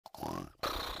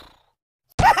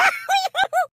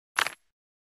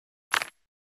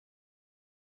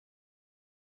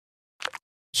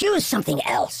Choose something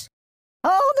else.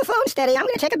 Hold the phone steady. I'm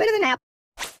going to take a bit of the nap.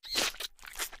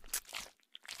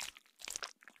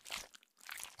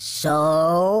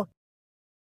 So...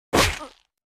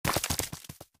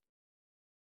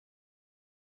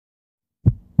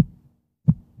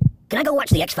 Can I go watch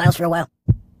the X-Files for a while?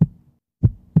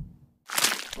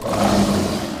 Oh,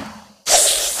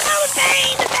 the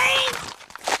pain! The pain!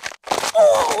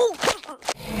 Oh!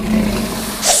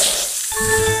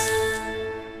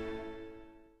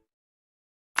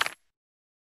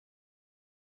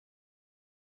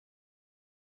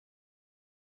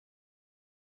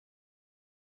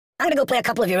 I'm gonna go play a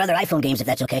couple of your other iPhone games if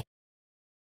that's okay.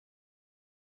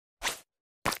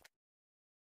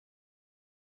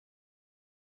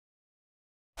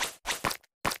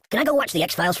 Can I go watch the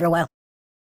X-Files for a while?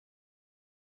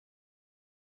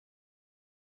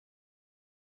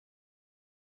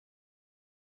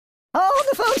 Hold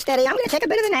the phone steady. I'm gonna take a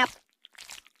bit of the nap.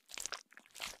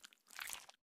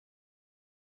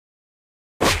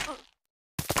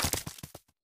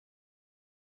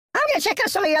 I'm gonna check out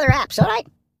some of your other apps, alright?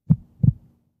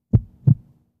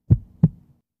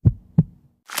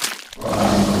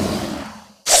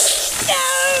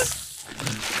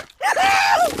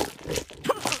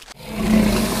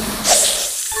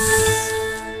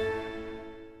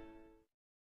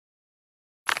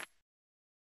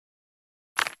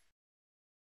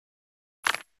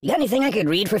 You got anything I could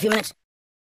read for a few minutes?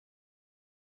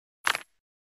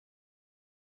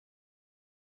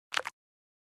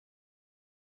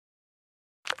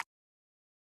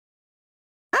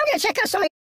 I'm gonna check out some of...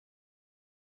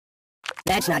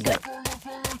 That's not good.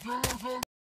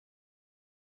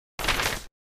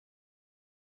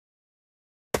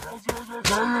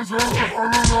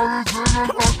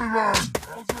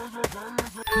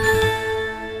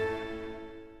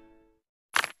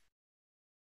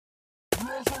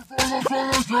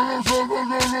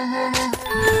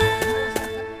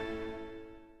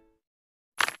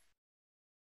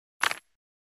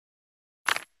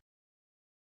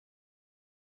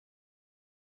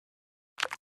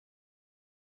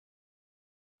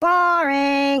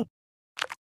 Boring!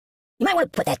 You might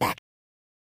want to put that back.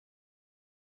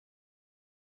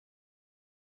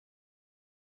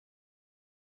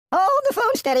 Hold the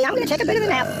phone steady. I'm gonna take a bit of the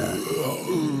nap.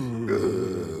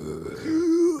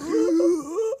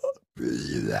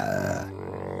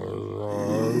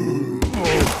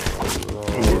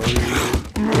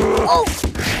 Oh!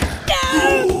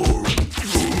 No!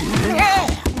 Ow!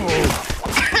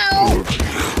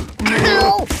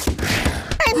 Ow!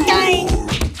 I'm dying!